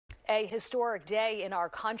A historic day in our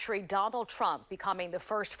country, Donald Trump becoming the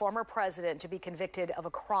first former president to be convicted of a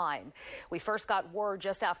crime. We first got word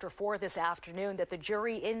just after 4 this afternoon that the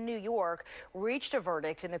jury in New York reached a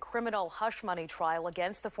verdict in the criminal hush money trial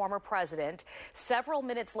against the former president. Several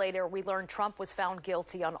minutes later, we learned Trump was found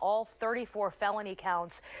guilty on all 34 felony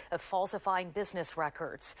counts of falsifying business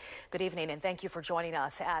records. Good evening, and thank you for joining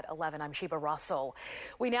us at 11. I'm Sheba Russell.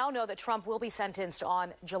 We now know that Trump will be sentenced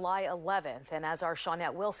on July 11th, and as our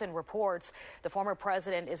Shawnette Wilson reports, the former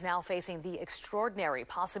president is now facing the extraordinary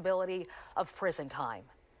possibility of prison time.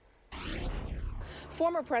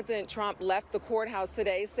 Former President Trump left the courthouse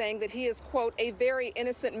today saying that he is, quote, a very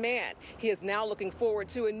innocent man. He is now looking forward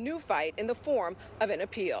to a new fight in the form of an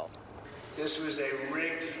appeal. This was a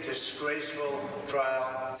rigged, disgraceful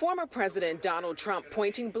trial. Former President Donald Trump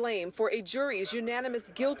pointing blame for a jury's unanimous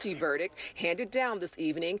guilty verdict handed down this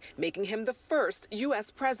evening, making him the first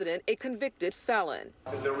U.S. president a convicted felon.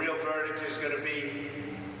 The real verdict is going to be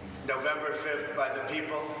November 5th by the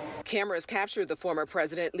people. Cameras captured the former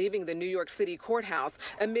president leaving the New York City courthouse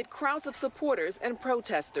amid crowds of supporters and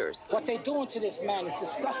protesters. What they're doing to this man is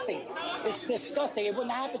disgusting. It's disgusting. It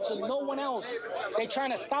wouldn't happen to no one else. They're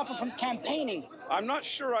trying to stop him from campaigning. I'm not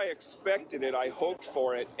sure I expected it. I hoped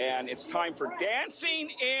for it, and it's time for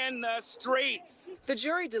dancing in the streets. The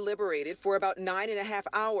jury deliberated for about 9.5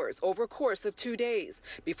 hours over a course of 2 days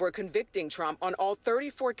before convicting Trump on all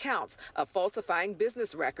 34 counts of falsifying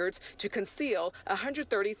business records to conceal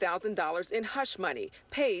 $130,000 in hush money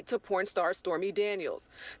paid to porn star Stormy Daniels.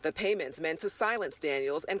 The payments meant to silence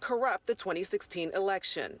Daniels and corrupt the 2016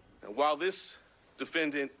 election. And while this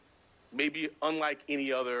defendant may be unlike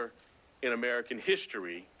any other in American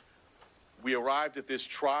history, we arrived at this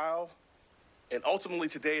trial and ultimately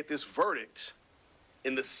today at this verdict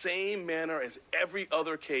in the same manner as every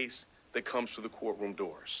other case that comes through the courtroom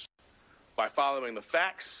doors, by following the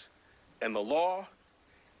facts and the law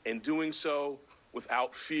and doing so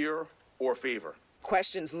without fear or favor.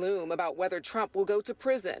 Questions loom about whether Trump will go to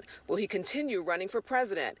prison. Will he continue running for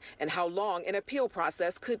president? And how long an appeal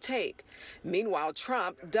process could take. Meanwhile,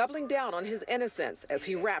 Trump doubling down on his innocence as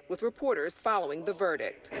he rapped with reporters following the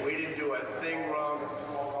verdict. We didn't do a thing wrong.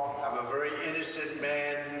 I'm a very innocent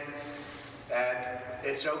man, and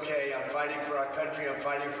it's okay. I'm fighting for our country. I'm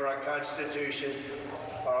fighting for our Constitution.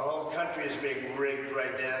 Our whole country is being rigged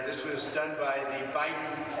right now. This was done by the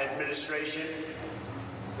Biden administration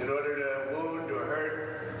in order to wound or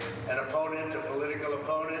hurt an opponent, a political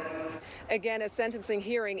opponent. Again, a sentencing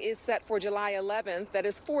hearing is set for July 11th. That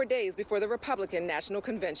is 4 days before the Republican National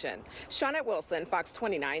Convention. Shawnette Wilson, Fox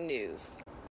 29 News.